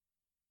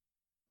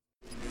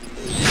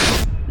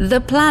The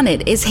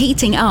planet is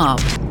heating up.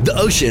 The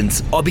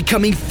oceans are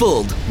becoming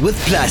filled with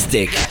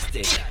plastic.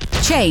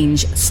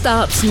 Change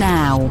starts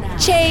now.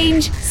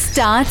 Change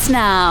starts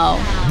now.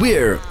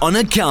 We're on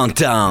a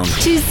countdown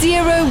To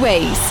zero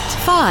waste.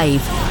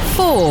 5,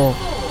 4,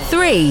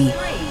 3,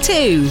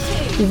 2,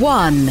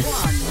 1.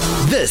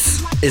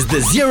 This is the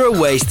Zero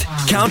Waste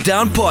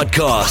Countdown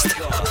Podcast.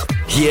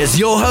 Here's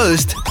your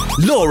host,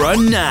 Laura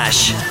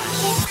Nash.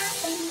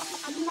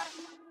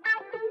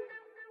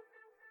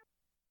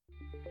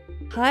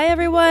 Hi,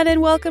 everyone,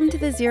 and welcome to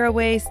the Zero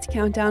Waste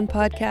Countdown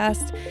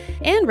podcast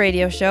and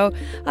radio show.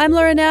 I'm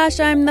Laura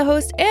Nash. I'm the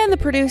host and the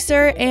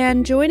producer,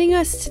 and joining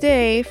us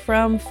today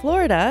from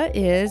Florida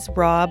is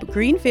Rob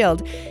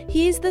Greenfield.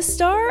 He's the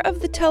star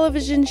of the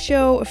television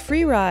show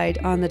Free Ride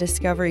on the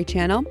Discovery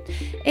Channel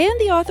and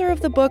the author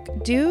of the book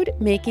Dude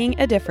Making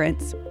a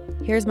Difference.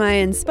 Here's my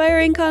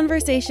inspiring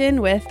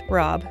conversation with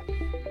Rob.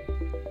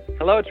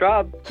 Hello, it's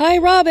Rob. Hi,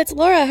 Rob. It's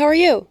Laura. How are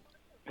you?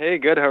 Hey,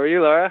 good. How are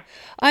you, Laura?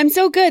 I'm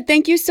so good.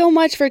 Thank you so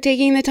much for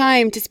taking the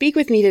time to speak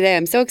with me today.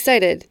 I'm so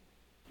excited.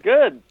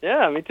 Good.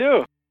 Yeah, me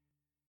too.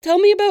 Tell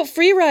me about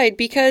Free Ride,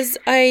 because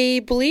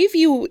I believe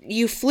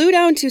you flew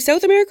down to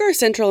South America or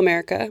Central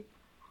America?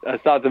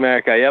 South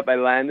America, yep. I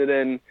landed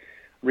in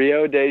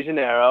Rio de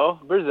Janeiro,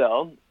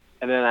 Brazil,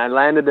 and then I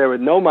landed there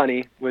with no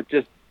money, with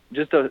just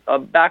a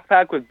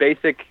backpack with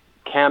basic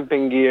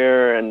camping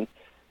gear, and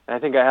I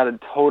think I had a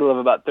total of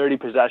about 30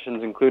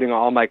 possessions, including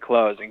all my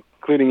clothes,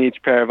 including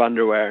each pair of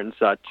underwear and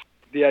such.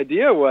 The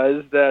idea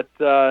was that,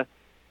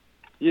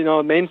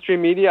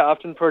 mainstream media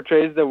often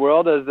portrays the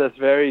world as this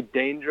very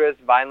dangerous,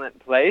 violent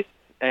place,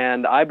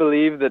 and I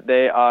believe that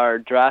they are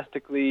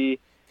drastically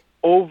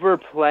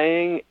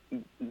overplaying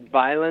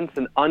violence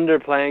and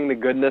underplaying the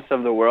goodness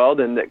of the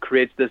world, and that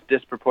creates this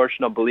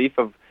disproportionate belief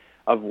of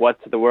what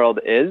the world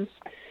is.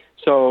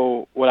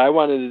 So what I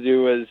wanted to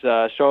do is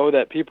show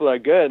that people are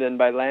good, and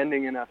by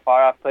landing in a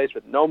far-off place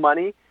with no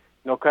money,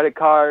 no credit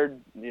card,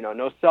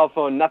 no cell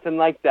phone, nothing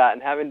like that,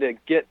 and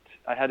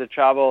I had to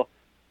travel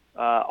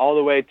all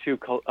the way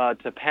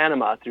to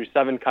Panama through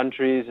 7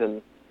 countries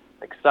and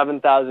like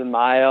 7,000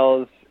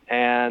 miles,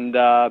 and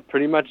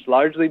pretty much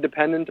largely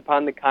dependent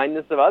upon the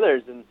kindness of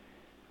others. And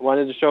I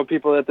wanted to show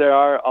people that there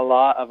are a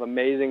lot of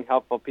amazing,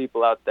 helpful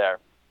people out there.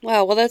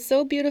 Wow, well, that's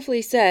so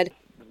beautifully said.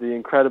 The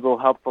incredible,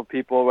 helpful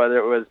people, whether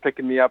it was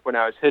picking me up when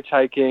I was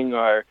hitchhiking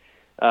or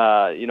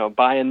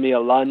buying me a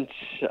lunch,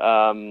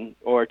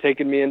 or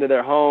taking me into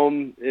their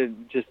home.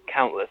 Just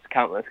countless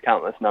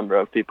number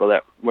of people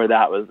where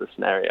that was the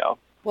scenario.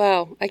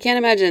 Well, I can't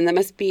imagine. That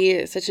must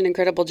be such an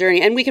incredible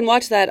journey. And we can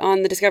watch that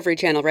on the Discovery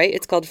Channel, right?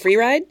 It's called Free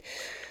Ride?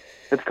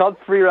 It's called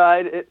Free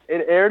Ride. It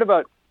aired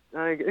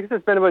I guess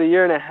it's been about a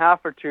year and a half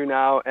or two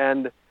now,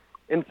 and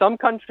in some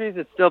countries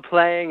it's still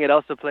playing. It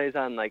also plays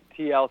on like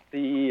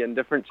TLC and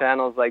different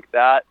channels like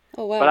that.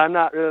 Oh, wow. But I'm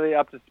not really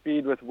up to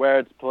speed with where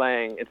it's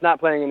playing. It's not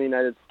playing in the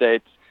United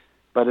States,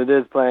 but it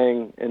is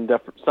playing in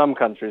some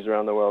countries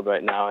around the world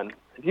right now. And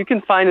you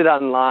can find it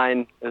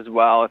online as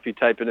well. If you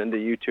type it into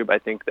YouTube, I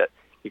think that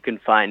you can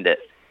find it.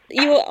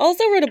 You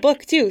also wrote a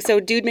book too, so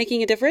Dude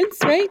Making a Difference,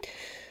 right?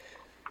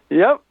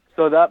 Yep.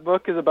 So that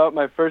book is about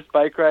my first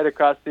bike ride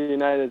across the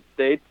United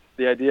States.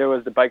 The idea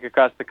was to bike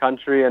across the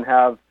country and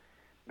try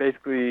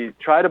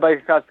to bike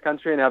across the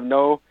country and have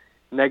no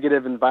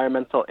negative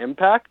environmental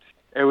impact.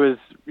 It was,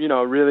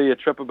 really a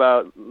trip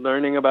about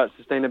learning about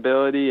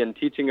sustainability and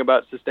teaching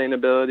about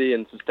sustainability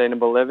and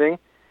sustainable living.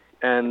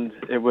 And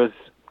it was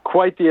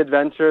quite the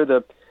adventure.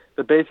 The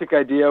basic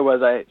idea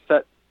was I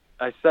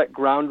set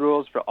ground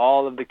rules for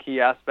all of the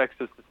key aspects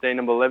of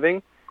sustainable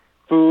living: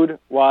 food,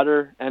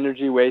 water,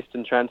 energy, waste,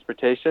 and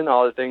transportation,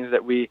 all the things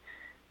that we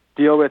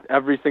deal with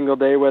every single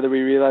day, whether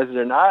we realize it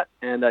or not.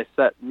 And I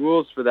set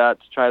rules for that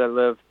to try to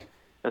live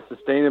as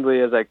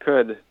sustainably as I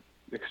could,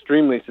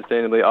 extremely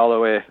sustainably, all the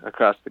way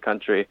across the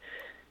country.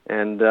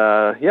 And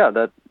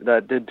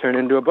that did turn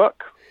into a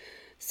book.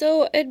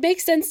 So it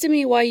makes sense to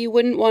me why you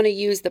wouldn't want to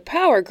use the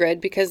power grid,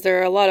 because there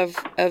are a lot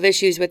of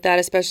issues with that,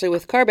 especially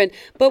with carbon.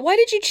 But why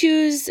did you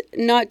choose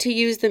not to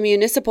use the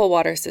municipal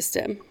water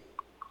system?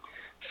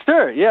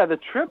 Sure, yeah. The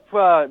trip,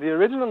 the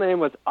original name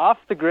was Off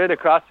the Grid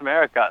Across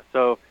America.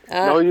 So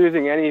no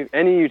using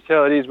any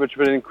utilities, which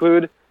would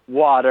include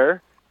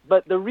water.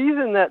 But the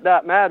reason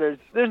that matters,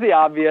 there's the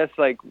obvious,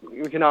 like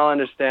we can all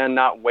understand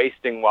not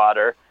wasting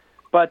water.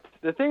 But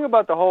the thing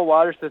about the whole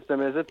water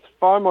system is it's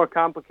far more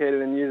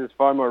complicated and uses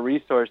far more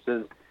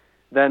resources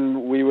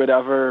than we would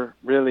ever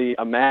really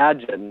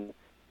imagine.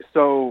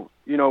 So,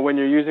 when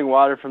you're using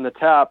water from the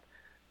tap,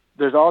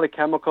 there's all the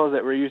chemicals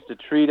that were used to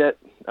treat it,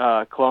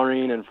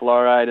 chlorine and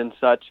fluoride and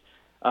such.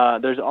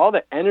 There's all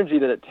the energy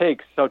that it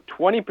takes. So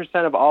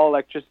 20% of all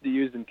electricity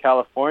used in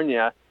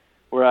California,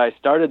 where I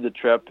started the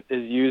trip,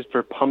 is used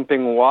for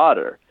pumping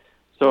water.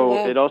 So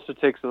It also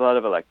takes a lot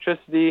of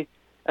electricity.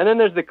 And then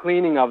there's the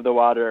cleaning of the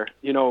water.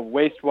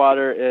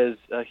 Wastewater is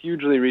a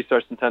hugely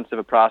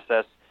resource-intensive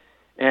process.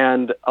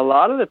 And a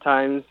lot of the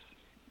times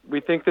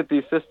we think that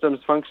these systems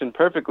function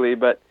perfectly,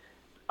 but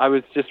I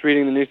was just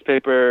reading the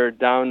newspaper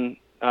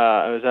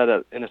I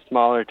was in a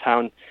smaller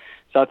town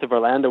south of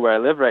Orlando where I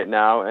live right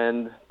now,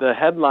 and the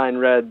headline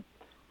read,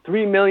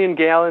 3 million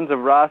gallons of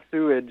raw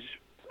sewage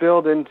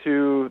spilled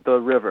into the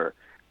river.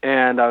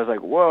 And I was like,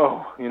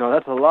 whoa,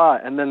 that's a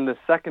lot. And then the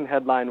second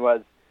headline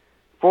was,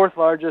 fourth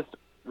largest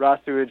raw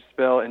sewage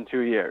spill in 2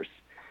 years.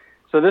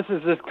 So this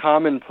is just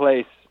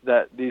commonplace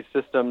that these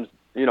systems,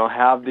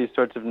 have these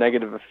sorts of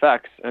negative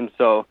effects. And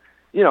so,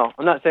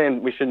 I'm not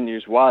saying we shouldn't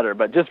use water,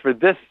 but just for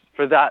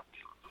that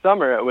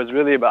summer, it was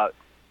really about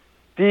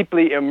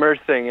deeply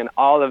immersing in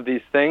all of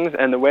these things.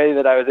 And the way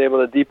that I was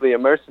able to deeply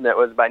immerse in it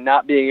was by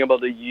not being able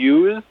to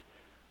use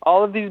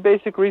all of these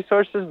basic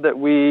resources that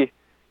we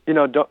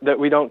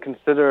don't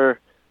consider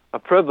a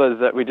privilege,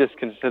 that we just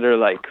consider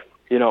like,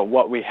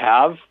 what we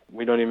have.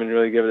 We don't even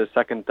really give it a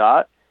second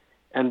thought.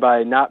 And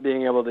by not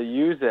being able to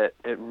use it,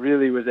 it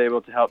really was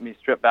able to help me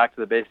strip back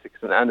to the basics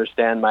and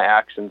understand my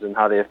actions and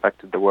how they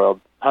affect the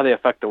world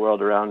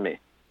around me.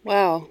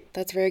 Wow,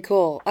 that's very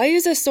cool. I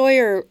use a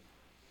Sawyer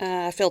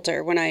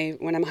filter when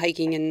I'm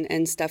hiking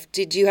and stuff.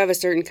 Did you have a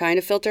certain kind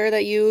of filter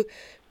that you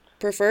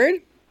preferred?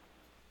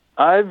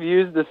 I've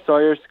used the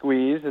Sawyer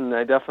Squeeze, and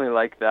I definitely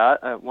like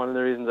that. One of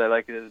the reasons I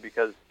like it is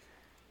because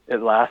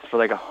it lasts for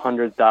like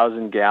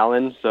 100,000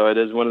 gallons, so it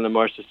is one of the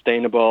more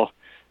sustainable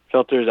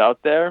filters out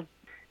there.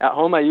 At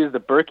home, I use the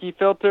Berkey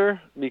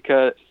filter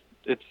because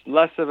it's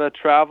less of a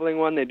traveling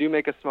one. They do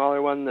make a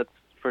smaller one that's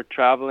for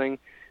traveling,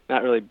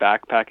 not really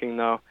backpacking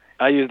though.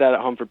 I use that at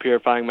home for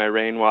purifying my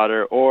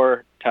rainwater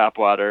or tap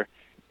water,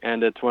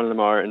 and it's one of the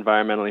more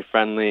environmentally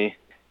friendly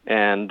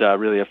and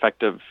really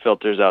effective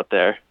filters out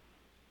there.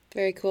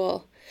 Very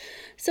cool.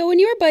 So when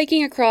you were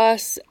biking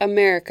across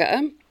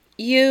America,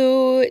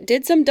 you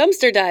did some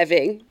dumpster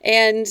diving,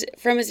 and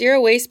from a zero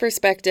waste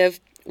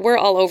perspective, we're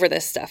all over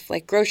this stuff.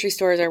 Like grocery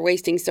stores are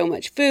wasting so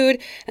much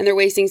food and they're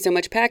wasting so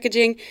much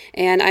packaging.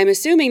 And I'm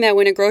assuming that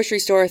when a grocery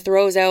store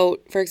throws out,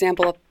 for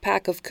example, a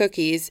pack of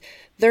cookies,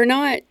 they're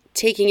not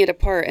taking it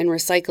apart and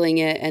recycling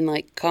it and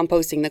like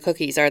composting the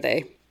cookies, are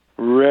they?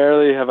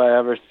 Rarely have I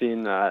ever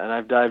seen that. And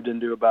I've dived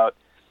into about,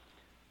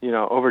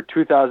 over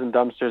 2,000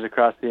 dumpsters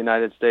across the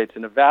United States.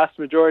 And a vast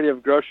majority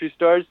of grocery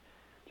stores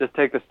just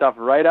take the stuff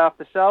right off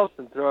the shelves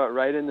and throw it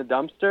right in the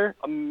dumpster.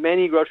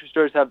 Many grocery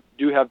stores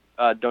do have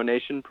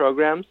donation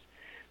programs,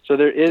 so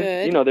there is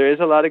there is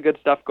a lot of good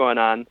stuff going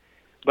on.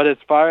 But as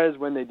far as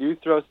when they do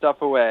throw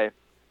stuff away,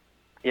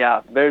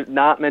 there's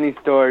not many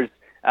stores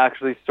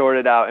actually sort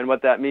it out. And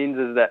what that means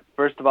is that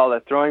first of all, they're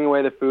throwing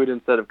away the food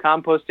instead of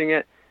composting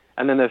it,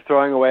 and then they're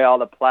throwing away all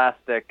the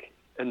plastic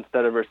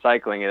instead of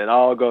recycling it. It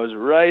all goes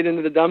right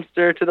into the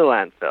dumpster to the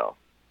landfill.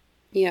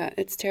 Yeah,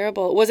 it's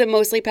terrible. Was it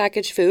mostly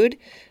packaged food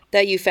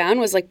that you found?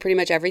 Was like pretty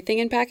much everything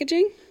in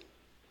packaging?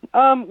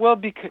 Well,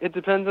 it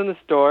depends on the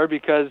store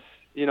because,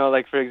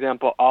 like for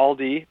example,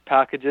 Aldi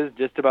packages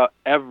just about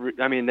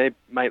they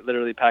might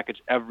literally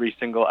package every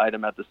single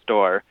item at the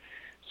store.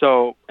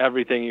 So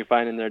everything you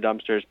find in their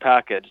dumpster is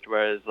packaged,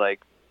 whereas like,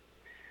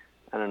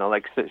 I don't know,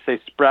 like say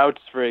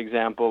Sprouts, for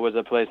example, was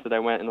a place that I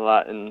went in a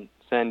lot in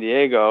San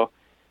Diego.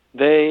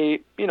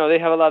 They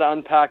have a lot of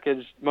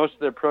unpackaged, most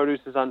of their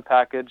produce is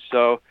unpackaged,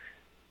 so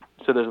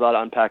there's a lot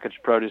of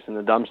unpackaged produce in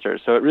the dumpster.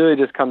 So it really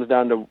just comes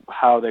down to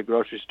how the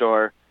grocery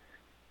store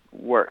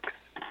works.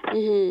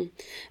 Mm-hmm.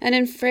 And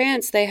in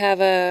France, they have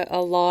a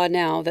law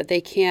now that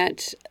they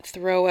can't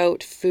throw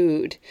out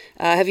food.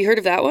 Have you heard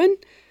of that one?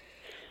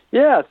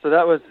 Yeah, so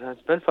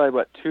it's been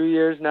probably, 2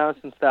 years now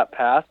since that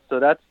passed.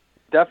 So that's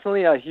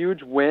definitely a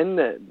huge win,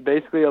 that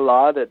basically a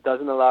law that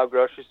doesn't allow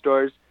grocery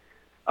stores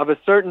of a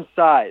certain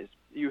size.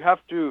 You have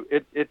to,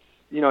 it's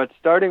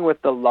starting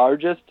with the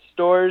largest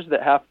stores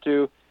that have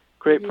to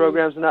create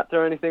programs and not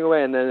throw anything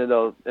away, and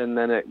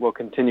then it will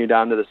continue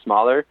down to the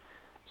smaller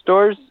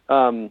stores.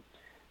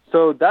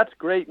 So that's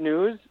great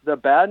news. The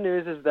bad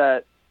news is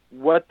that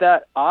what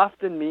that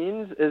often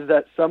means is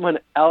that someone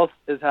else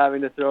is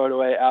having to throw it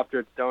away after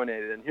it's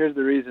donated. And here's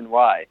the reason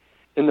why.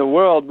 In the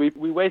world, we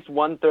waste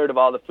 1/3 of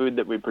all the food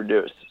that we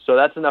produce. So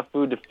that's enough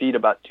food to feed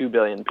about 2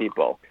 billion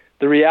people.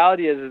 The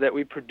reality is that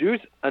we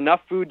produce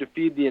enough food to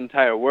feed the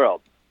entire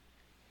world.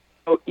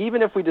 So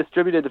even if we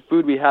distributed the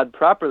food we had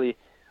properly,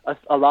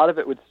 a lot of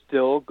it would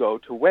still go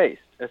to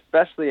waste,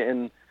 especially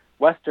in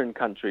Western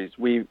countries.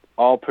 We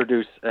all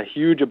produce a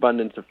huge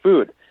abundance of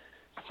food.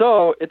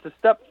 So it's a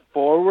step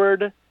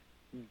forward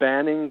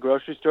banning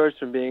grocery stores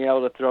from being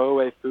able to throw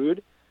away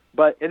food,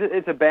 but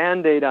it's a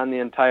Band-Aid on the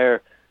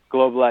entire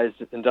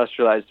globalized,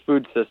 industrialized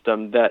food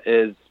system that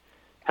is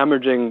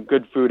hemorrhaging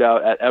good food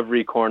out at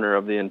every corner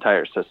of the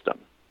entire system.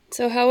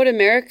 So how would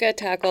America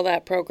tackle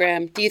that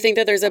program? Do you think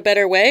that there's a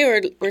better way,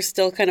 or we're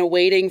still kind of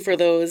waiting for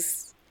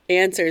those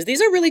answers?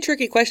 These are really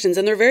tricky questions,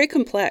 and they're very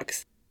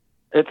complex.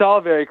 It's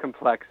all very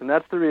complex, and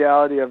that's the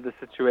reality of the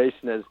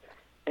situation is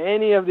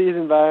any of these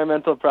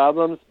environmental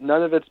problems,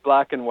 none of it's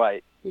black and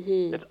white.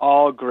 Mm-hmm. It's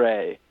all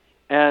gray.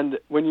 And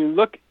when you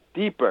look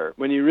deeper,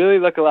 when you really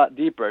look a lot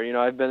deeper,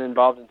 I've been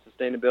involved in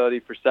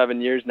sustainability for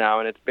 7 years now,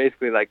 and it's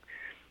basically like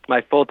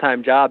my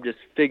full-time job, just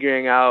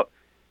figuring out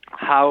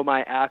how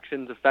my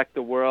actions affect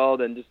the world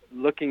and just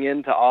looking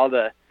into all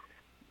the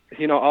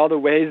all the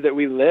ways that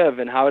we live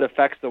and how it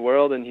affects the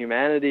world and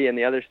humanity and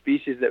the other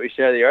species that we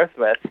share the earth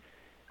with.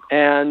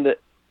 And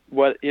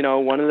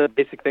one of the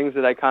basic things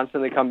that I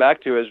constantly come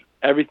back to is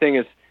everything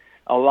is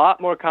a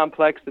lot more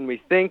complex than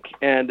we think.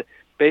 And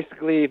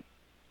basically,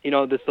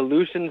 the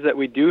solutions that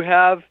we do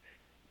have,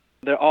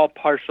 they're all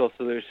partial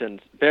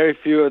solutions. Very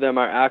few of them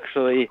are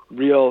actually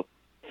real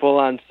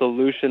full-on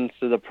solutions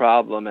to the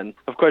problem. And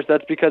of course,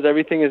 that's because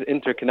everything is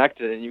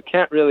interconnected and you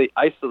can't really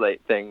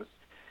isolate things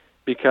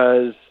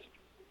because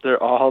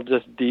they're all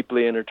just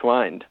deeply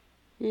intertwined.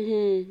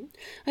 Mm-hmm.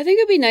 I think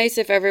it'd be nice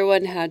if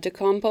everyone had to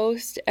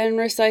compost and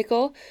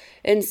recycle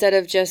instead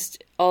of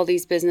just all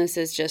these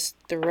businesses just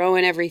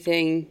throwing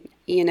everything,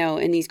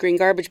 in these green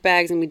garbage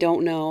bags, and we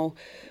don't know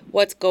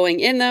what's going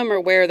in them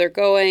or where they're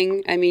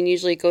going. I mean,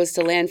 usually it goes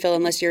to landfill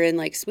unless you're in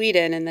like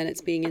Sweden and then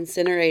it's being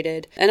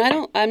incinerated.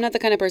 And I'm not the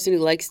kind of person who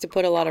likes to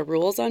put a lot of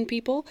rules on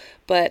people,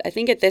 but I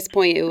think at this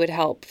point it would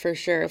help for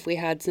sure if we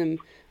had some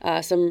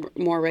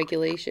more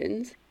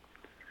regulations.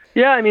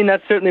 Yeah, I mean,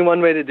 that's certainly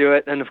one way to do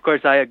it. And of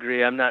course, I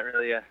agree. I'm not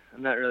really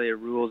a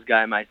rules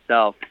guy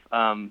myself.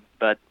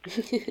 But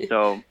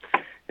so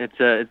it's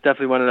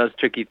definitely one of those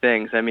tricky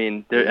things. I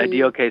mean, the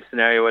ideal case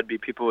scenario would be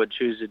people would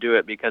choose to do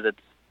it because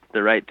it's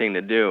the right thing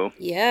to do.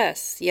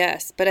 Yes.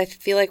 But I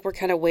feel like we're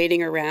kind of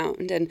waiting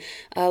around. And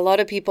a lot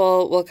of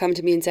people will come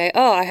to me and say,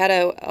 oh, I had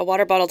a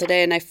water bottle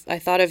today and I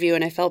thought of you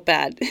and I felt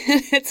bad.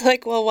 It's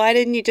like, well, why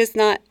didn't you just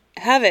not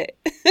have it?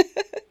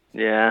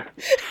 Yeah.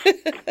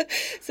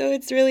 So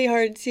it's really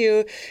hard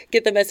to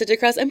get the message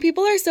across. And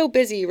people are so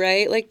busy,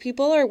 right? Like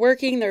people are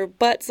working their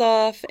butts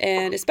off.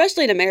 And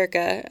especially in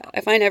America,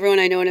 I find everyone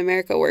I know in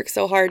America works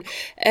so hard.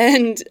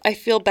 And I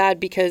feel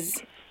bad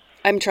because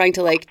I'm trying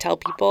to tell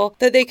people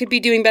that they could be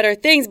doing better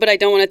things, but I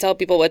don't want to tell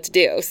people what to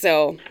do.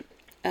 So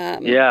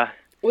yeah.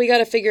 We got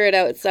to figure it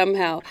out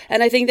somehow.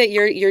 And I think that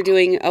you're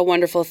doing a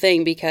wonderful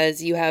thing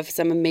because you have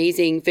some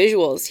amazing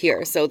visuals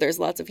here. So there's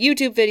lots of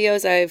YouTube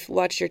videos. I've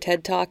watched your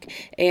TED Talk,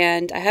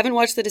 and I haven't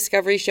watched the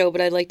Discovery Show, but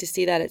I'd like to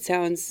see that. It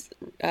sounds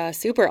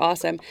super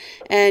awesome.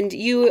 And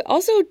you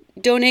also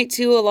donate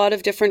to a lot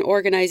of different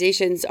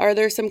organizations. Are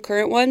there some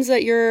current ones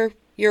that you're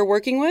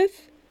working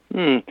with?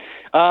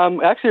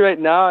 Actually, right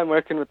now I'm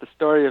working with the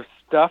Story of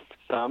Stuff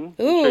some.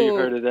 Ooh. I'm sure you've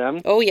heard of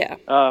them. Oh, yeah.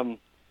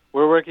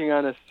 We're working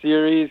on a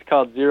series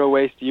called Zero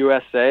Waste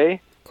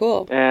USA.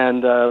 Cool.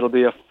 And it'll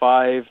be a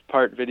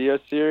 5-part video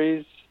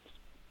series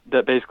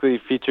that basically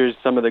features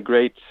some of the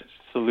great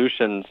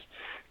solutions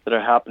that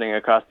are happening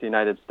across the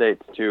United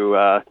States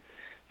to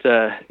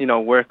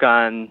work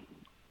on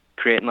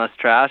creating less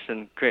trash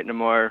and creating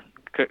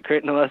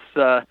a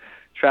less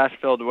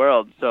trash-filled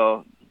world.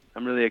 So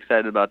I'm really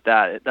excited about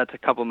that. That's a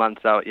couple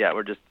months out yet.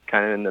 We're just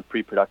kind of in the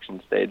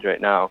pre-production stage right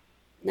now.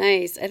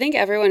 Nice. I think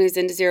everyone who's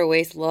into zero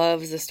waste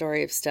loves the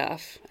Story of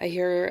Stuff. I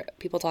hear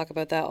people talk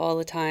about that all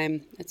the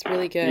time. It's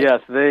really good.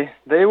 Yes,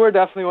 they were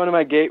definitely one of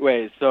my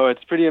gateways. So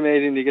it's pretty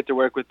amazing to get to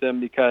work with them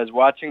because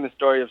watching the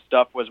Story of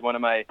Stuff was one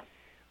of my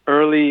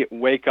early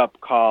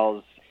wake-up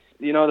calls.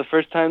 The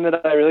first time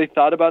that I really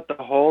thought about the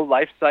whole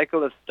life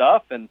cycle of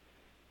stuff and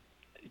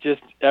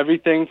just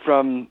everything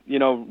from,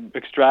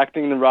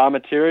 extracting the raw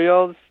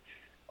materials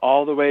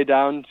all the way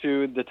down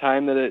to the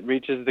time that it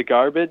reaches the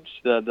garbage,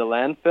 the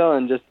landfill,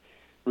 and just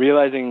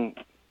realizing,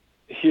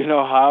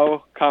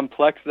 how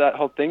complex that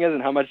whole thing is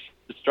and how much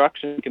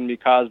destruction can be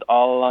caused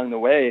all along the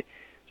way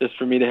just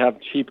for me to have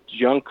cheap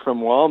junk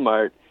from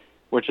Walmart,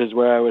 which is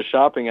where I was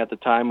shopping at the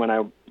time when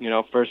I,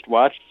 first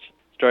watched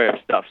Story of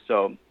Stuff.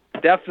 So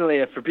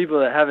definitely, for people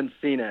that haven't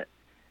seen it,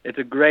 it's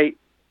a great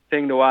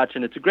thing to watch,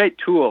 and it's a great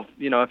tool,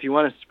 if you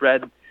want to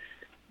spread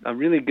a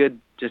really good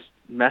just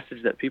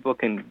message that people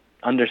can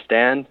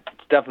understand.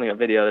 It's definitely a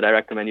video that I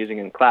recommend using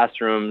in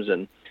classrooms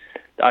and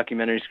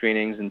documentary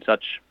screenings and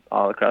such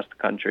all across the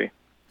country.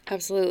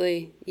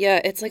 Absolutely.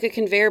 Yeah, it's like a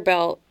conveyor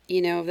belt,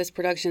 of this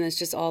production that's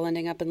just all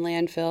ending up in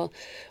landfill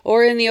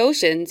or in the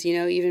oceans,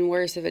 even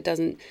worse if it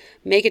doesn't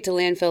make it to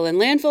landfill. And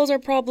landfills are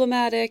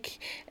problematic,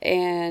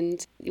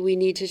 and we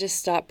need to just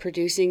stop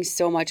producing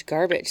so much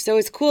garbage. So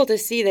it's cool to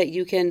see that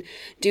you can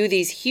do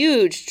these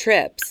huge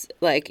trips,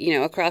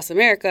 across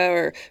America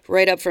or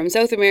right up from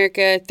South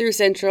America through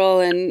Central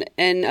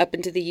and up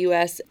into the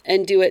U.S.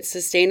 and do it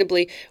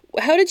sustainably.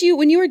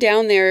 When you were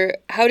down there,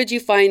 how did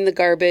you find the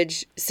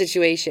garbage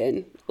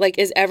situation?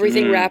 Is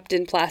everything wrapped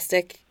in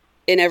plastic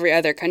in every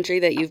other country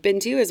that you've been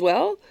to as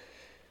well?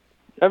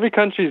 Every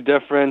country is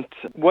different.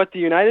 What the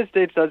United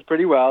States does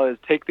pretty well is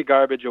take the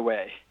garbage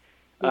away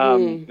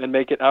and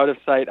make it out of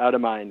sight, out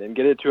of mind, and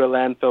get it to a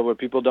landfill where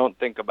people don't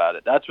think about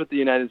it. That's what the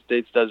United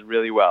States does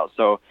really well.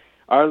 So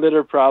our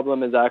litter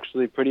problem is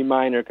actually pretty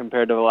minor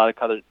compared to a lot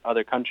of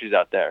other countries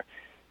out there.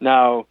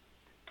 Now,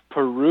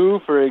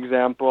 Peru, for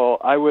example,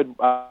 I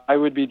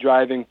would be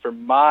driving for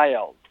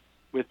miles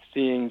with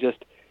seeing just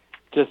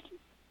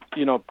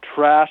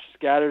trash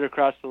scattered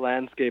across the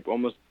landscape,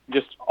 almost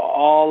just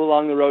all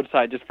along the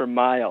roadside, just for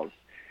miles.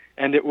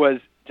 And it was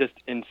just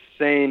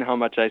insane how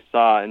much I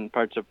saw in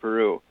parts of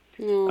Peru.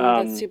 Oh,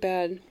 that's too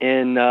bad.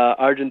 In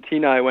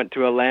Argentina, I went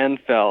to a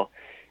landfill,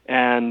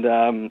 And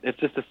it's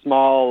just a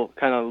small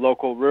kind of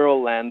local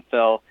rural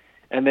landfill,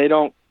 and they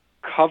don't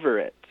cover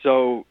it.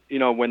 So,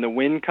 when the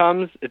wind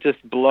comes, it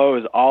just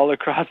blows all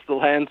across the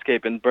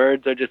landscape, and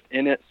birds are just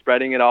in it,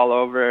 spreading it all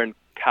over, and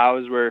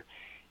cows were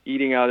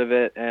eating out of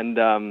it. And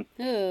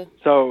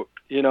so,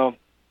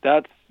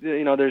 that's,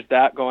 there's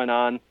that going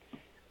on.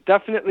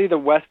 Definitely the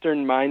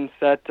Western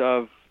mindset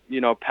of,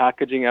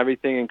 packaging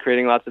everything and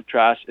creating lots of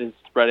trash is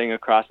spreading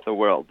across the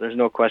world. There's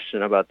no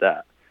question about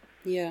that.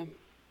 Yeah.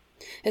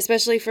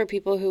 Especially for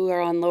people who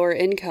are on lower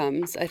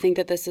incomes. I think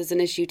that this is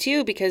an issue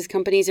too, because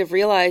companies have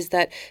realized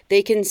that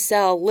they can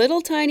sell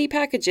little tiny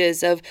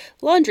packages of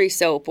laundry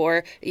soap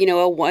or,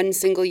 a one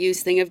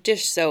single-use thing of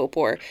dish soap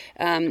or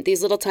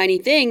these little tiny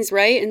things,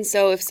 right? And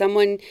so if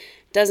someone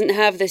doesn't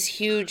have this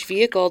huge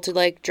vehicle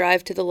to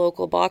drive to the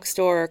local box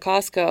store or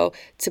Costco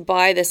to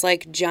buy this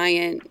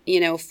giant,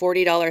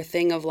 $40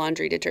 thing of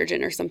laundry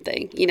detergent or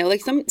something,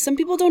 some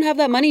people don't have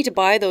that money to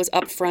buy those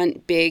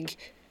upfront big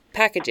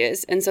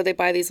packages, and so they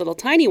buy these little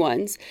tiny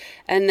ones,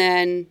 and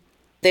then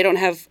they don't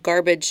have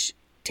garbage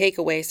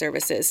takeaway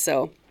services.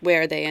 So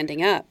where are they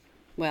ending up?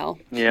 Well,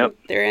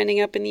 they're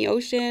ending up in the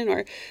ocean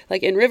or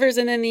in rivers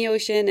and in the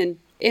ocean. And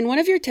in one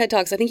of your TED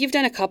Talks, I think you've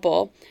done a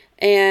couple,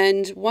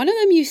 and one of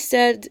them you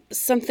said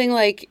something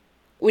like,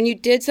 when you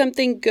did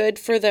something good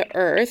for the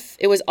earth,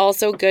 it was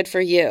also good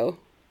for you.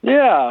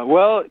 Yeah,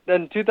 well,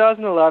 in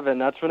 2011,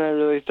 that's when I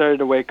really started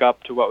to wake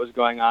up to what was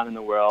going on in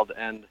the world.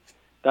 And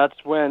that's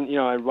when,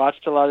 I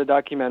watched a lot of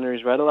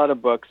documentaries, read a lot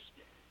of books,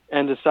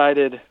 and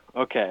decided,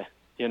 okay,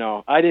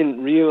 I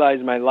didn't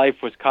realize my life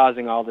was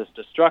causing all this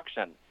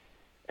destruction.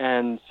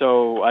 And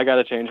so I got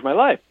to change my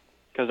life,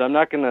 because I'm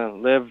not going to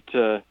live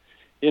to,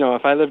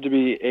 if I live to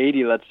be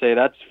 80, let's say,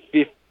 that's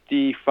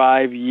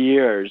 55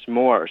 years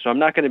more. So I'm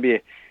not going to be,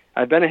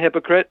 I've been a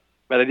hypocrite,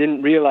 but I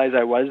didn't realize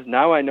I was.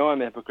 Now I know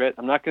I'm a hypocrite.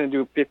 I'm not going to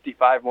do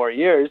 55 more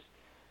years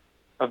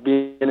of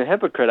being a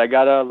hypocrite. I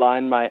got to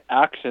align my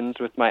actions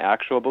with my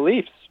actual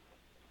beliefs.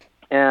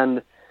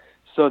 And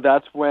so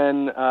that's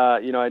when,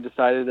 I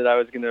decided that I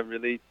was going to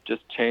really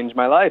just change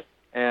my life.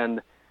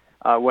 And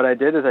what I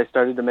did is I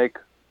started to make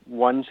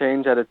one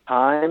change at a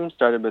time,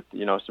 started with,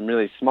 some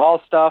really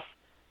small stuff,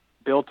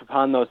 built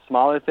upon those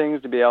smaller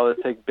things to be able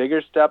to take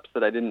bigger steps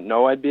that I didn't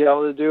know I'd be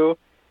able to do.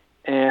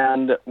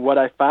 And what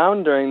I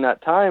found during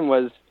that time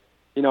was,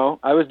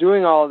 I was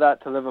doing all of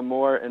that to live a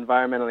more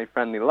environmentally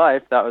friendly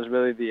life. That was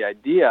really the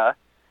idea.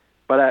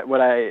 But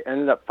what I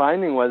ended up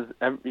finding was,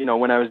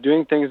 when I was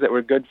doing things that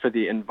were good for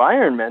the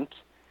environment,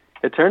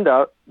 it turned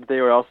out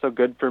they were also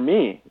good for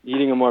me.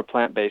 Eating a more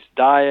plant-based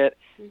diet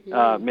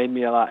made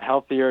me a lot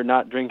healthier.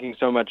 Not drinking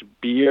so much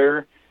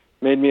beer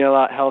made me a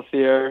lot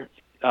healthier.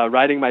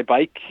 Riding my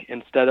bike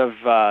instead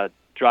of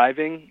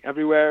driving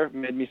everywhere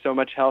made me so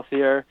much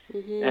healthier.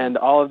 And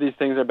all of these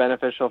things are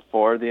beneficial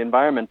for the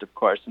environment, of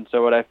course. And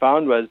so what I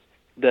found was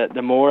that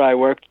the more I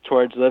worked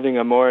towards living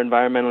a more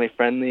environmentally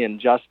friendly and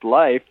just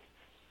life,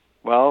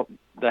 well,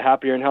 the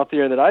happier and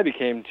healthier that I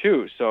became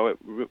too. So it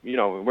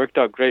worked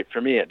out great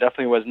for me. This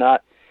definitely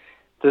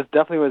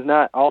was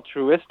not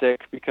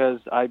altruistic, because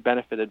I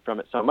benefited from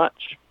it so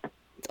much.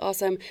 It's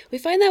awesome. We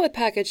find that with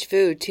packaged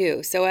food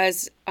too. So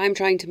as I'm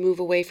trying to move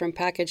away from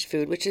packaged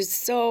food, which is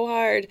so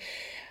hard,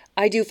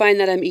 I do find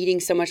that I'm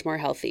eating so much more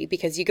healthy,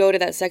 because you go to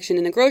that section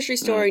in the grocery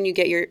store and you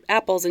get your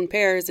apples and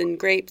pears and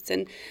grapes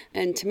and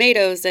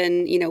tomatoes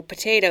and,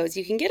 potatoes.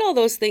 You can get all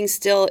those things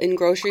still in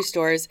grocery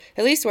stores,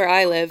 at least where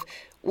I live,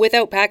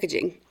 without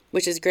packaging,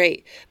 which is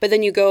great. But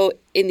then you go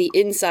in the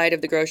inside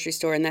of the grocery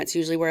store, and that's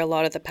usually where a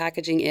lot of the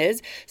packaging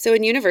is. So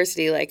in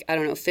university,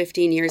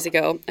 15 years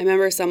ago, I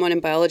remember someone in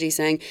biology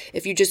saying,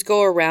 if you just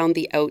go around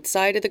the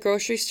outside of the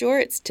grocery store,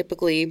 it's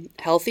typically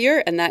healthier,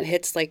 and that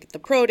hits the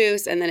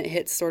produce, and then it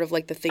hits sort of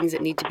the things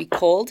that need to be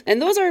cold.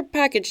 And those are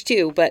packaged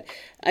too, but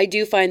I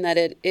do find that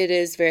it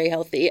is very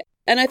healthy.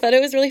 And I thought it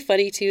was really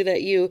funny too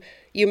that you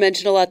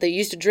mentioned a lot that you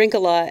used to drink a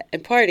lot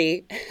and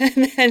party,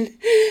 and then,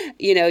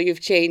 you've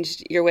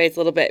changed your ways a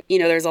little bit.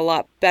 There's a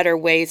lot better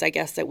ways, I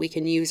guess, that we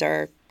can use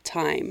our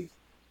time.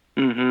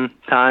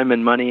 Time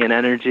and money and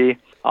energy,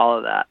 all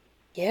of that.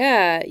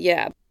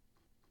 Yeah.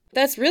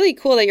 That's really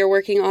cool that you're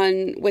working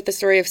on with the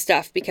Story of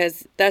Stuff,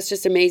 because that's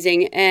just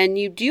amazing. And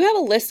you do have a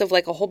list of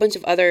a whole bunch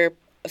of other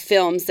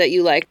films that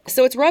you like.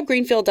 So it's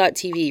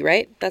robgreenfield.tv,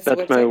 right? That's my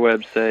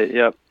website,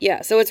 yep.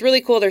 Yeah, so it's really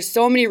cool. There's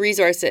so many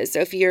resources. So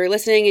if you're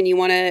listening and you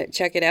want to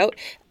check it out,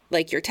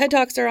 your TED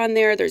Talks are on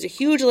there. There's a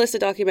huge list of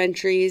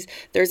documentaries.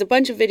 There's a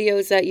bunch of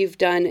videos that you've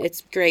done.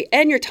 It's great.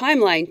 And your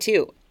timeline,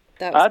 too.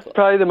 That's cool.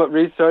 Probably the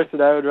resource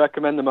that I would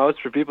recommend the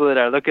most for people that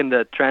are looking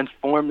to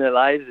transform their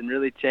lives and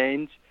really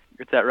change.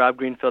 It's at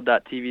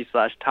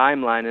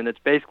robgreenfield.tv/timeline, and it's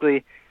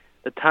basically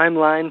the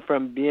timeline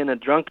from being a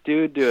drunk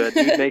dude to a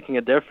dude making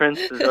a difference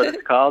is what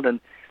it's called. And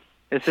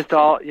it's just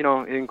all,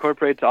 it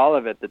incorporates all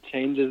of it, the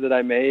changes that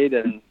I made.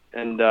 And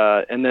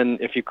then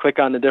if you click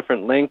on the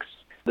different links,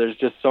 there's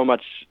just so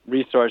much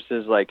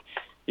resources,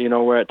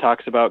 where it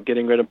talks about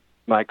getting rid of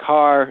my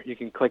car. You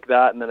can click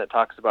that, and then it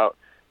talks about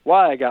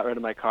why I got rid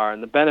of my car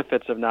and the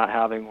benefits of not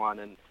having one.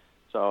 And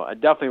so I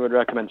definitely would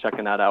recommend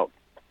checking that out.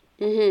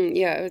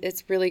 Yeah,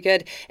 it's really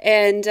good.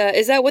 And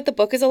is that what the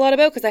book is a lot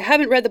about? Because I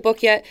haven't read the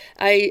book yet.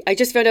 I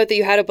just found out that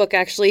you had a book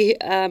actually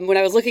when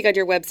I was looking on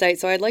your website,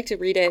 so I'd like to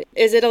read it.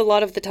 Is it a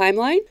lot of the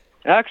timeline?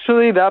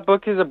 Actually, that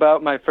book is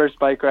about my first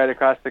bike ride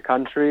across the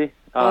country.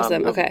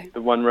 Awesome, okay.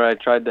 The one where I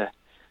tried to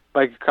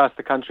bike across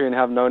the country and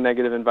have no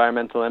negative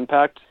environmental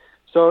impact.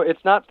 So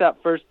it's not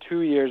that first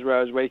 2 years where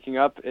I was waking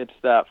up. It's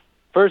that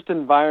first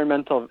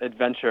environmental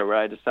adventure where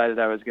I decided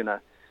I was going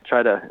to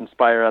try to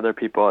inspire other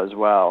people as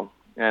well.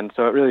 And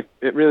so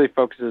it really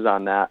focuses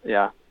on that,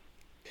 yeah.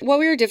 What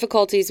were your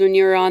difficulties when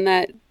you were on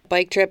that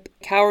bike trip?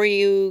 How were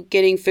you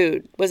getting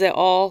food? Was it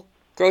all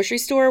grocery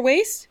store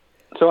waste?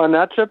 So on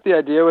that trip, the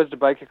idea was to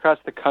bike across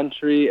the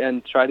country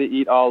and try to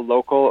eat all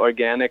local,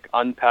 organic,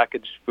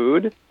 unpackaged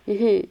food.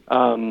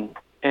 Mm-hmm.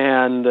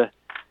 And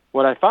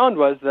what I found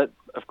was that,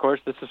 of course,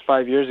 this was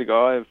 5 years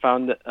ago. I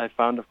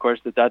found, of course,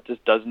 that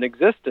just doesn't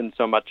exist in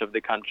so much of the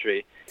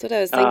country. That's what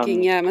I was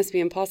thinking. Yeah, it must be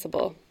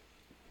impossible.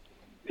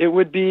 It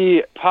would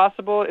be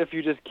possible if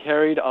you just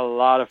carried a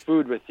lot of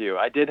food with you.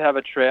 I did have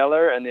a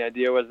trailer, and the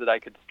idea was that I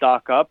could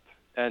stock up.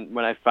 And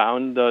when I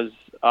found those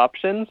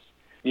options,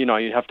 you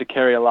have to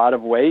carry a lot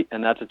of weight,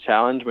 and that's a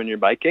challenge when you're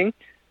biking.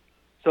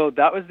 So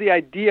that was the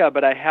idea,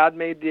 but I had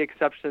made the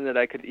exception that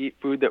I could eat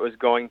food that was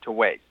going to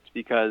waste,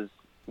 because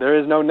there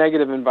is no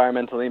negative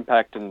environmental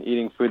impact in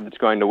eating food that's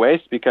going to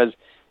waste, because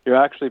you're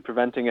actually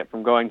preventing it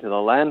from going to the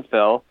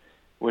landfill,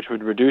 which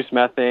would reduce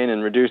methane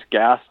and reduce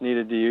gas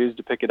needed to use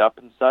to pick it up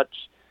and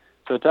such.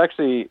 So it's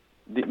actually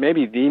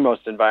maybe the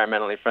most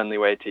environmentally friendly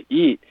way to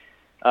eat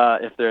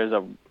if there's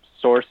a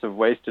source of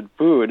wasted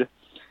food.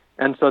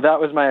 And so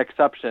that was my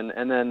exception.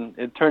 And then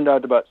it turned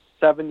out about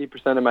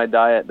 70% of my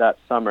diet that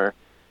summer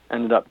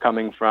ended up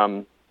coming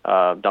from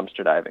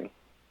dumpster diving.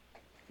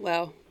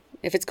 Wow.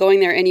 If it's going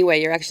there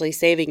anyway, you're actually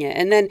saving it.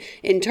 And then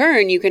in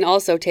turn, you can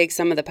also take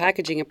some of the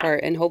packaging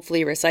apart and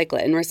hopefully recycle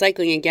it. And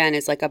recycling, again,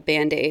 is like a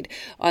Band-Aid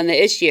on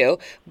the issue,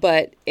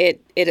 but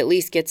it at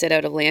least gets it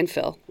out of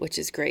landfill, which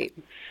is great.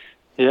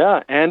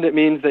 Yeah, and it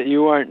means that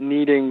you aren't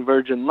needing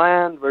virgin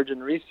land,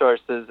 virgin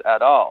resources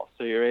at all.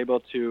 So you're able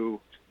to,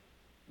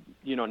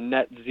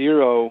 net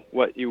zero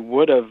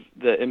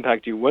the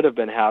impact you would have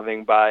been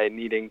having by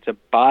needing to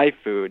buy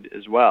food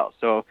as well.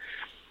 So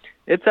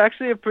it's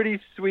actually a pretty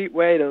sweet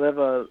way to live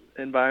a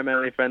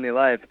environmentally friendly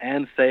life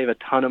and save a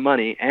ton of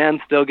money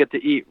and still get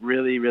to eat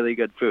really, really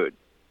good food.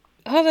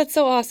 Oh, that's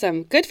so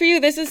awesome. Good for you.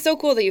 This is so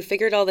cool that you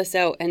figured all this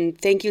out. And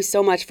thank you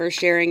so much for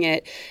sharing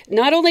it,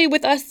 not only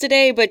with us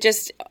today, but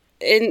just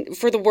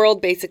for the world,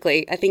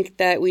 basically. I think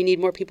that we need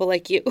more people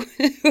like you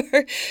who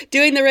are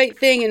doing the right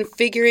thing and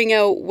figuring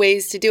out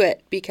ways to do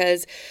it.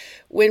 Because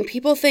when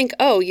people think,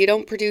 oh, you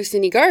don't produce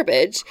any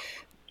garbage,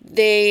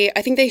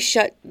 I think they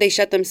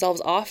shut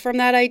themselves off from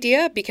that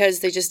idea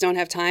because they just don't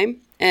have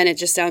time and it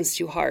just sounds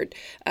too hard.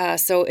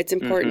 So it's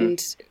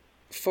important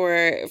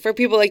for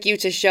people like you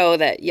to show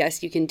that,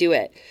 yes, you can do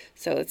it.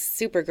 So it's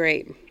super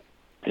great.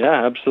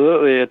 Yeah,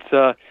 absolutely.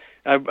 It's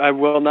I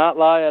will not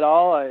lie at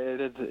all.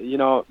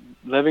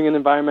 Living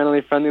an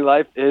environmentally friendly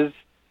life is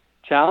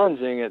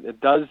challenging. It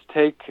does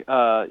take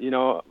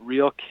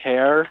real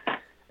care,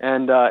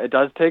 and it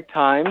does take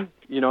time.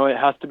 It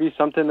has to be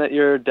something that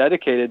you're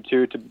dedicated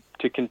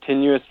to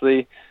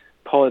continuously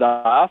pull it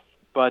off,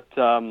 but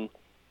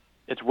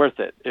it's worth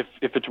it. If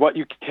it's what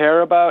you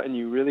care about and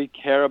you really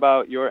care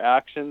about your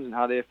actions and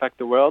how they affect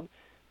the world,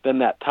 then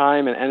that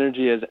time and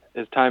energy is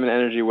time and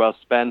energy well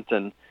spent.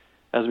 And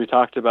as we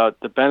talked about,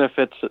 the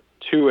benefits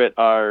to it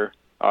are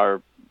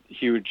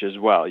huge as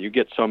well. You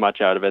get so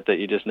much out of it that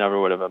you just never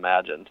would have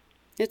imagined.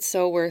 It's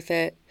so worth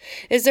it.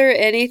 Is there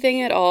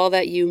anything at all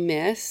that you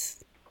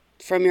miss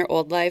from your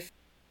old life?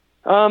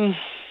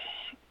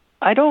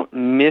 I don't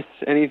miss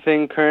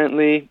anything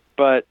currently,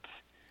 but,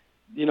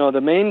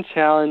 the main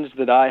challenge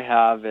that I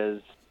have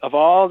is, of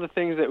all the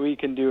things that we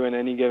can do in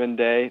any given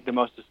day, the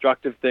most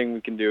destructive thing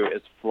we can do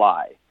is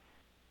fly.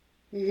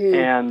 Mm-hmm.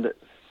 And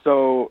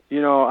so,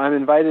 I'm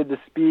invited to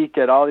speak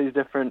at all these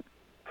different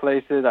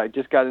places. I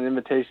just got an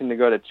invitation to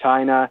go to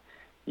China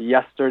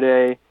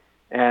yesterday,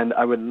 and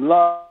I would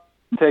love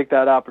to take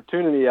that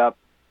opportunity up.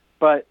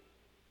 But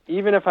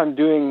even if I'm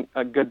doing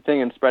a good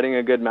thing and spreading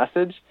a good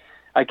message,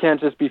 I can't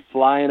just be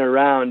flying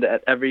around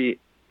at every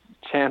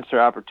chance or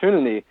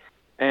opportunity.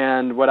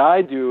 And what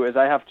I do is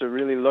I have to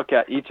really look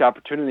at each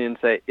opportunity and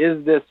say,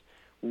 is this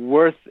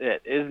worth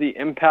it? Is the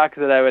impact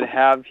that I would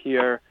have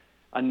here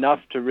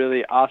enough to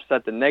really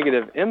offset the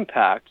negative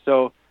impact?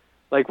 So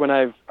like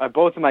when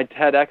both of my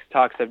TEDx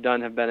talks I've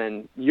done have been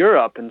in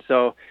Europe, and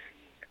so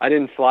I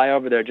didn't fly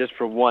over there just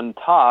for one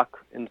talk.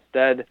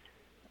 Instead,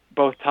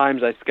 both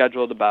times I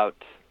scheduled about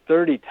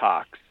 30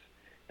 talks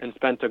and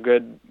spent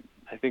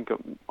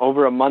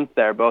over a month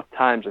there both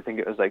times. I think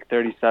it was like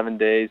 37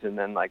 days and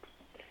then like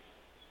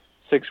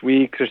 6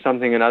 weeks or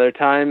something another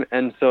time.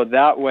 And so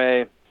that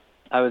way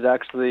I was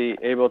actually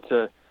able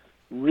to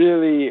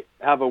really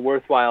have a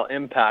worthwhile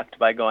impact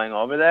by going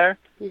over there.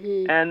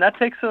 Mm-hmm. And that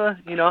takes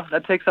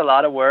a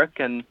lot of work.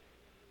 And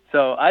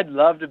so I'd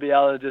love to be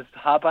able to just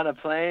hop on a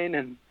plane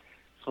and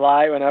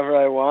fly whenever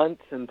I want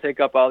and take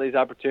up all these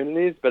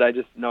opportunities, but I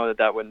just know that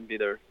that wouldn't be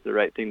the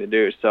right thing to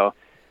do. So.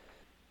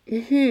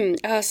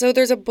 So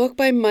there's a book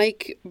by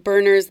Mike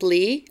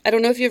Berners-Lee. I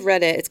don't know if you've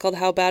read it. It's called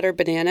How Bad Are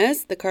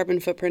Bananas? The Carbon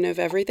Footprint of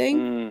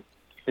Everything.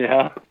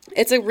 Yeah.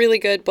 It's a really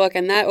good book,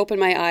 and that opened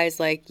my eyes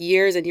like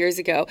years and years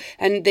ago.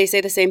 And they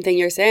say the same thing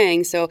you're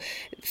saying. So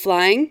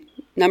flying,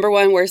 number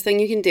one, worst thing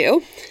you can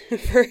do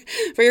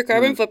for your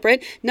carbon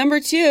footprint. Number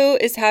two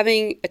is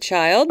having a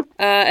child.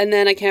 And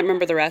then I can't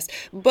remember the rest.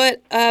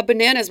 But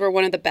bananas were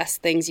one of the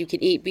best things you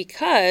can eat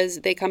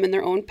because they come in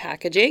their own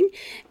packaging,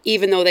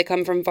 even though they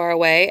come from far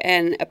away.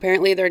 And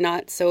apparently they're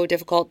not so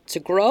difficult to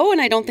grow.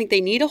 And I don't think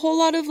they need a whole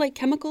lot of like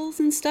chemicals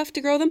and stuff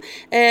to grow them.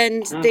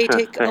 And they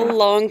take a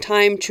long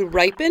time to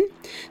ripen.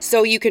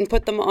 So you can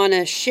put them on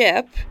a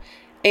ship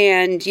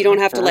and you don't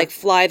have to like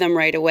fly them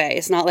right away.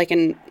 It's not like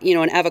an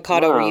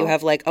avocado where you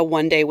have like a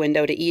 1-day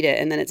window to eat it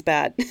and then it's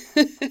bad.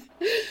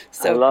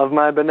 I love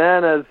my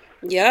bananas.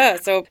 Yeah,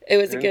 so it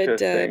was a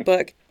good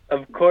book.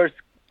 Of course,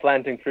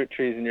 planting fruit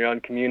trees in your own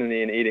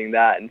community and eating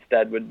that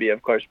instead would be,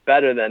 of course,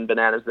 better than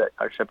bananas that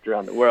are shipped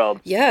around the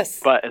world.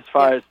 Yes. But as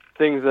far as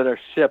things that are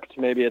shipped,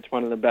 maybe it's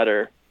one of the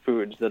better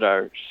foods that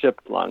are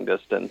shipped long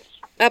distance.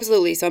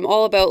 Absolutely. So I'm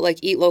all about like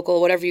eat local,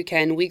 whatever you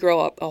can. We grow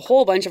up a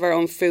whole bunch of our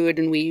own food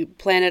and we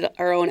planted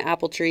our own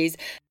apple trees.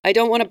 I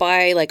don't want to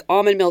buy like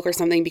almond milk or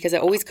something because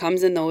it always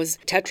comes in those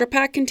Tetra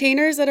Pak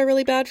containers that are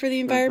really bad for the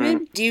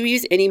environment. Do you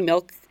use any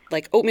milk,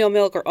 like oatmeal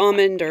milk or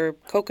almond or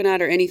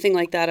coconut or anything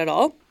like that at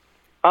all?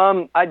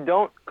 I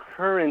don't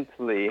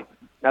currently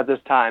at this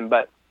time,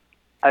 but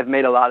I've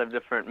made a lot of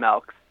different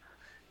milks.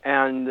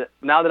 And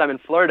now that I'm in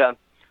Florida,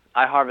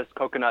 I harvest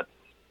coconuts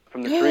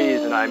from the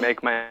trees and I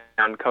make my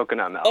own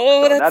coconut milk.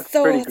 Oh, so that's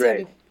so pretty awesome.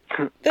 Great.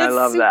 That's I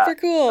love super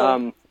that.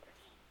 Cool.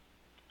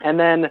 And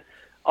then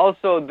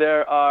also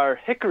there are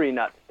hickory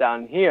nuts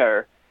down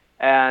here,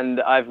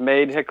 and I've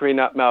made hickory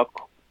nut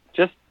milk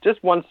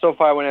just once so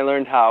far when I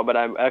learned how, but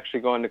I'm actually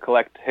going to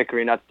collect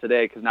hickory nuts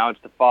today because now it's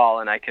the fall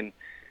and I can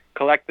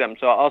collect them.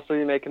 So I'll also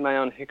be making my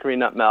own hickory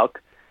nut milk.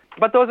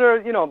 But those are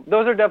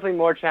definitely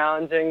more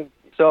challenging.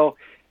 So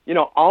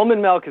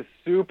almond milk is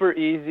super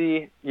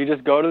easy. You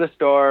just go to the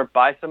store,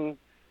 buy some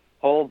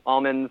whole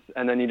almonds,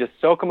 and then you just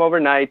soak them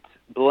overnight,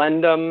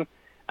 blend them,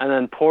 and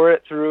then pour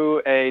it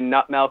through a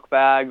nut milk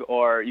bag,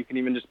 or you can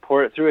even just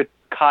pour it through a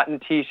cotton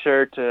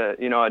T-shirt,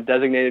 a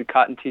designated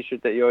cotton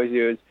T-shirt that you always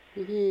use.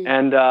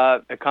 And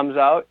it comes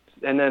out.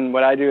 And then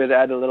what I do is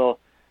add a little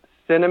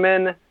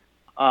cinnamon,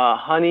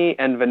 honey,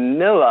 and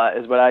vanilla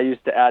is what I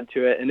used to add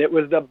to it. And it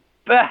was the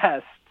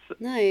best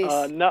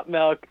nut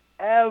milk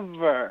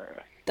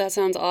ever. That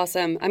sounds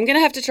awesome. I'm going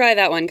to have to try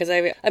that one because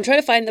I'm trying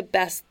to find the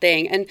best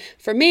thing. And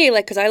for me,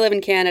 like, because I live in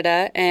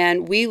Canada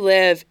and we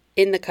live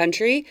in the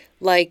country,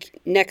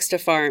 like next to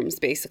farms,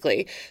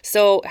 basically.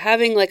 So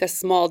having like a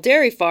small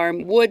dairy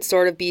farm would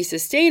sort of be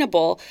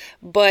sustainable.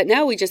 But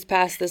now we just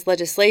passed this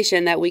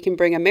legislation that we can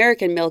bring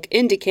American milk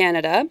into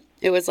Canada.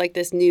 It was like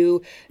this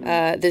new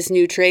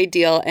trade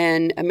deal,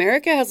 and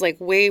America has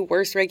like way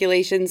worse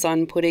regulations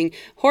on putting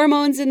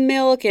hormones in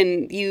milk,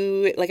 and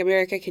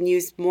America can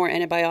use more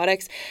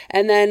antibiotics.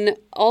 And then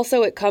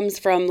also it comes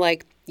from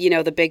like,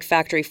 the big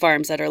factory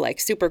farms that are like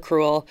super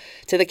cruel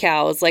to the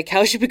cows. Like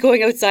cows should be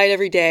going outside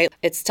every day.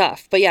 It's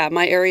tough. But yeah,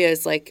 my area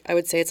is like, I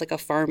would say it's like a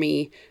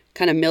farmy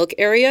kind of milk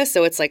area.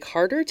 So it's like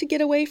harder to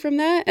get away from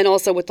that. And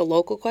also with the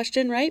local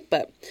question, right?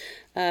 But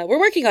we're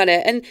working on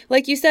it. And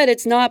like you said,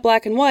 it's not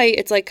black and white.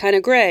 It's like kind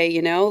of gray,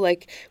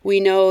 like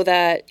we know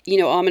that,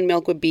 almond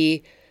milk would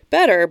be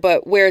better,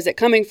 but where is it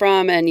coming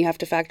from? And you have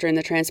to factor in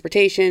the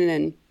transportation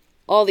and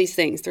all these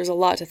things. There's a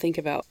lot to think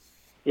about.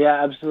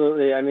 Yeah,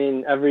 absolutely. I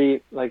mean,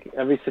 every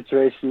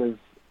situation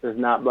is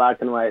not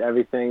black and white.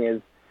 Everything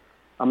is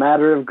a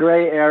matter of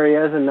gray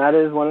areas, and that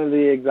is one of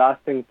the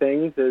exhausting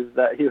things, is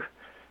that you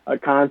are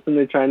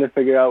constantly trying to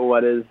figure out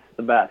what is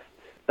the best.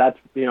 That's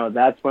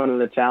one of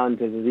the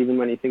challenges, is even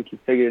when you think you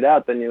figured it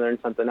out, then you learn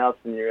something else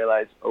and you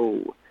realize,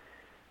 oh,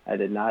 I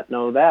did not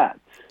know that.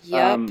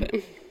 Yep.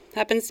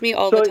 Happens to me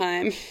all the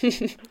time.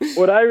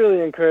 What I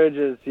really encourage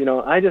is,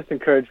 I just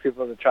encourage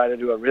people to try to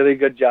do a really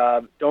good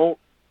job. Don't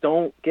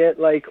get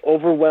like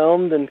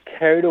overwhelmed and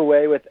carried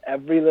away with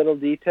every little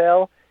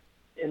detail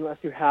unless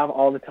you have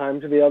all the time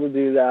to be able to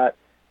do that.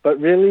 But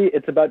really,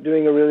 it's about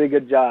doing a really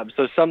good job.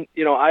 So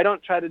I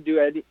don't try to do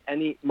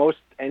anything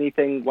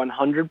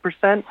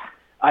 100%.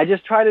 I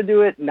just try to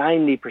do it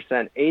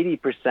 90%,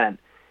 80%.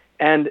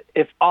 And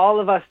if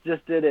all of us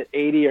just did it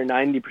 80 or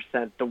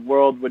 90%, the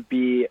world would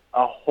be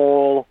a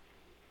whole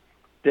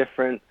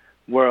different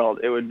world.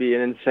 It would be an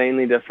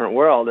insanely different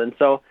world. And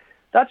so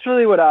that's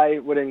really what I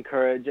would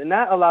encourage, and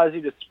that allows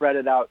you to spread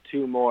it out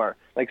too more.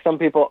 Like some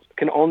people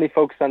can only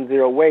focus on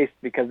zero waste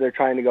because they're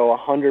trying to go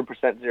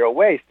 100% zero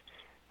waste.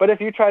 But if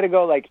you try to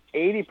go like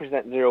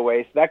 80% zero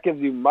waste, that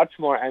gives you much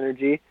more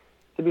energy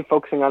to be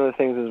focusing on other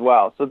things as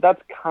well. So that's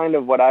kind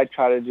of what I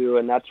try to do,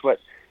 and that's what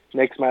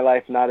makes my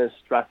life not as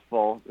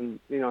stressful, and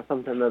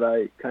something that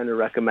I kind of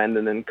recommend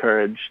and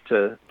encourage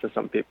to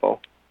some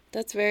people.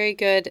 That's very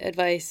good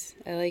advice.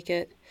 I like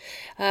it.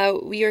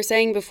 You were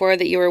saying before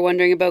that you were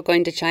wondering about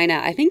going to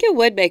China. I think it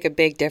would make a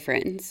big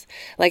difference.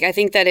 Like, I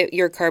think that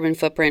your carbon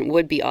footprint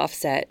would be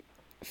offset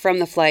from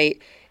the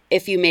flight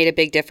if you made a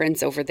big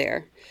difference over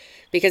there.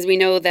 Because we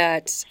know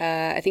that,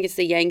 I think it's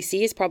the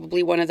Yangtze is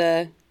probably one of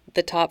the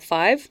top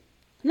 5.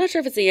 I'm not sure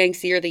if it's the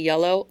Yangtze or the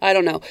Yellow. I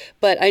don't know.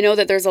 But I know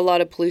that there's a lot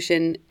of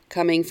pollution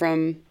coming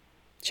from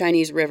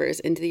Chinese rivers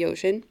into the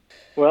ocean.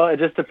 Well, it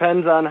just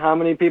depends on how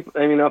many people.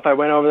 I mean, if I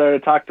went over there to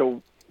talk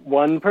to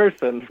one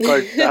person, of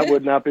course, that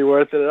would not be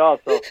worth it at all.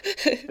 So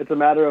it's a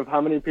matter of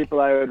how many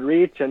people I would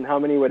reach and how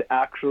many would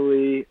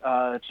actually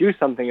do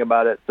something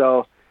about it.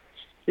 So,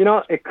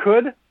 it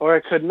could or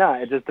it could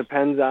not. It just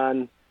depends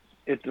on.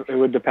 It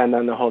would depend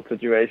on the whole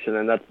situation,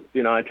 and that's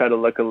I try to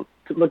look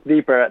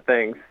deeper at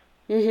things.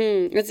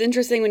 Mm-hmm. It's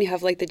interesting when you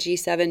have like the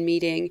G7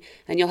 meeting,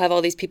 and you'll have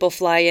all these people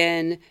fly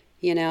in.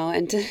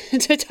 And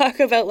to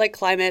talk about like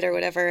climate or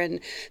whatever. And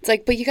it's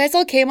like, but you guys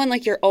all came on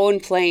like your own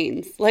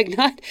planes, like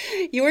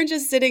you weren't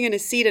just sitting in a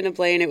seat in a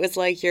plane. It was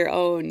like your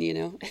own,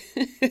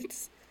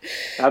 It's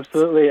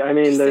absolutely. I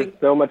mean, there's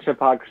so much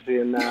hypocrisy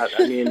in that.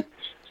 I mean,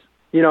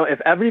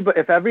 if every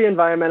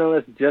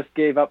environmentalist just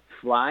gave up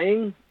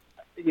flying,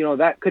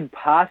 that could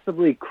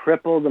possibly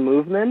cripple the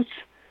movement.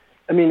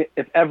 I mean,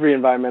 if every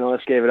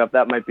environmentalist gave it up,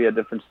 that might be a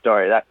different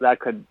story. That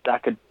could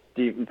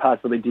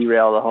possibly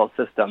derail the whole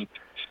system.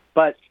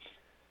 But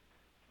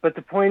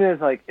the point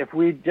is, like, if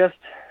we just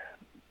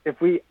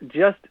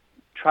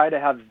try to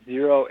have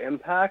zero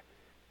impact,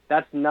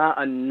 that's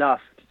not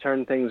enough to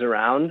turn things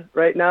around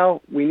right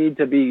now. We need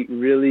to be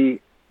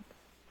really,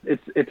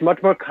 it's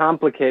much more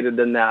complicated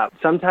than that.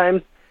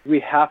 Sometimes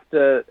we have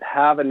to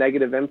have a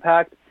negative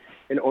impact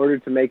in order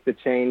to make the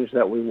change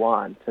that we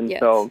want. And yes.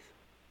 So,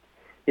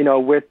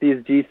 with these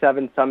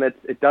G7 summits,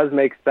 it does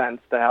make sense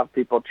to have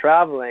people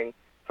traveling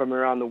from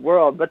around the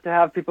world, but to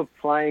have people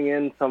flying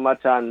in so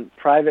much on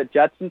private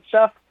jets and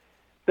stuff,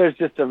 there's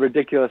just a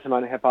ridiculous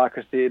amount of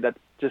hypocrisy that's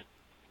just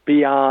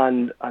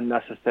beyond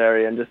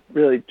unnecessary and just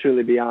really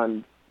truly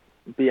beyond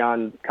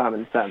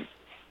common sense.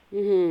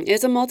 Mm-hmm.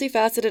 It's a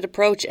multifaceted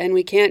approach, and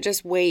we can't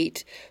just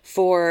wait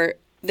for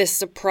this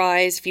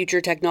surprise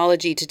future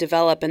technology to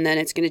develop and then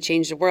it's going to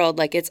change the world.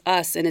 Like, it's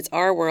us and it's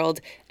our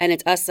world, and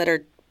it's us that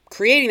are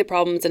creating the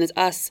problems, and it's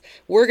us,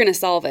 we're going to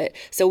solve it.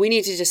 So we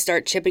need to just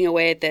start chipping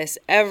away at this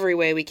every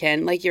way we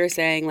can. Like you were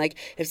saying, like,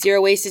 if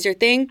zero waste is your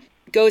thing,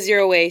 go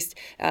zero waste.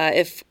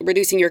 If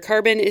reducing your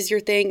carbon is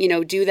your thing,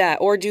 do that,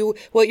 or do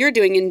what you're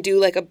doing and do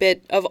like a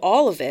bit of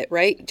all of it,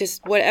 right?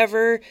 Just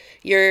whatever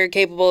you're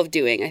capable of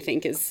doing, I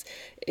think is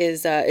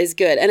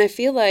good. And I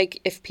feel like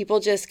if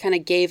people just kind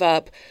of gave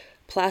up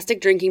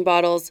plastic drinking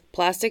bottles,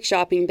 plastic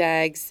shopping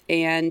bags,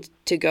 and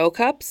to-go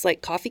cups,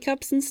 like coffee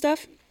cups and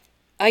stuff,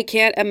 I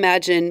can't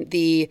imagine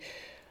the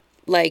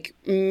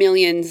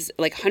millions,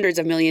 like hundreds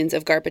of millions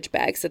of garbage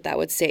bags that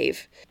would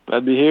save.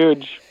 That'd be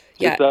huge.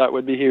 Yeah. That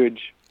would be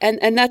huge.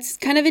 And that's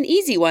kind of an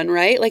easy one,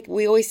 right? Like,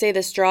 we always say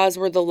the straws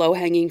were the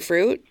low-hanging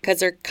fruit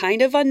because they're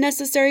kind of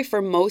unnecessary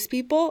for most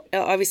people.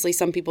 Obviously,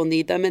 some people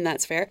need them, and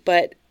that's fair.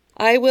 But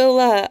I will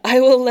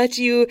let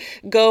you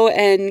go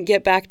and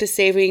get back to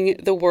saving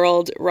the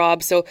world,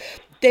 Rob. So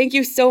thank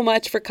you so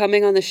much for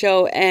coming on the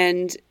show,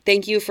 and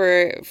thank you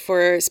for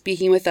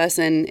speaking with us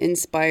and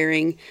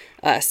inspiring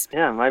us.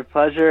 Yeah, my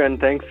pleasure, and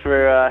thanks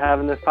for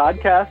having this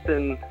podcast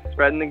and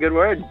spreading the good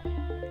word.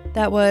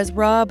 That was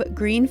Rob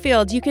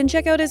Greenfield. You can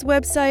check out his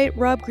website,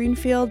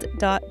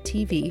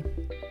 robgreenfield.tv.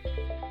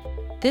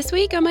 This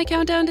week on my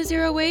countdown to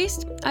zero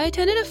waste, I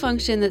attended a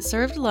function that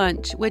served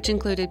lunch, which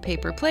included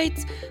paper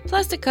plates,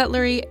 plastic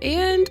cutlery,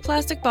 and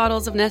plastic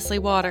bottles of Nestle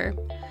water.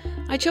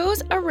 I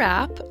chose a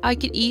wrap I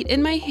could eat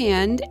in my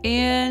hand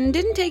and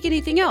didn't take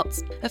anything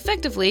else,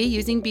 effectively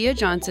using Bea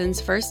Johnson's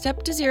first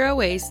step to zero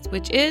waste,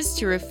 which is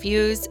to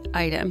refuse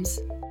items.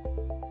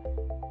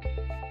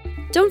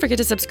 Don't forget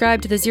to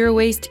subscribe to the Zero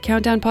Waste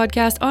Countdown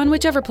podcast on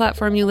whichever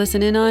platform you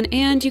listen in on,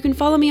 and you can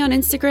follow me on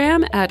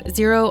Instagram at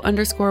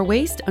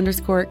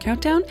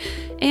 @0_waste_countdown.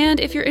 And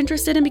if you're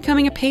interested in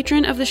becoming a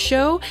patron of the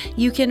show,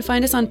 you can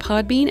find us on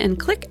Podbean and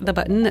click the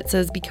button that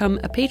says Become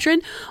a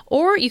Patron,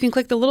 or you can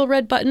click the little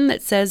red button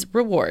that says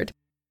Reward.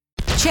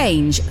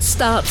 Change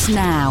starts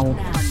now.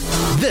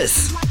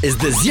 This is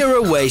the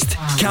Zero Waste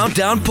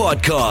Countdown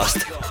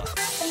Podcast.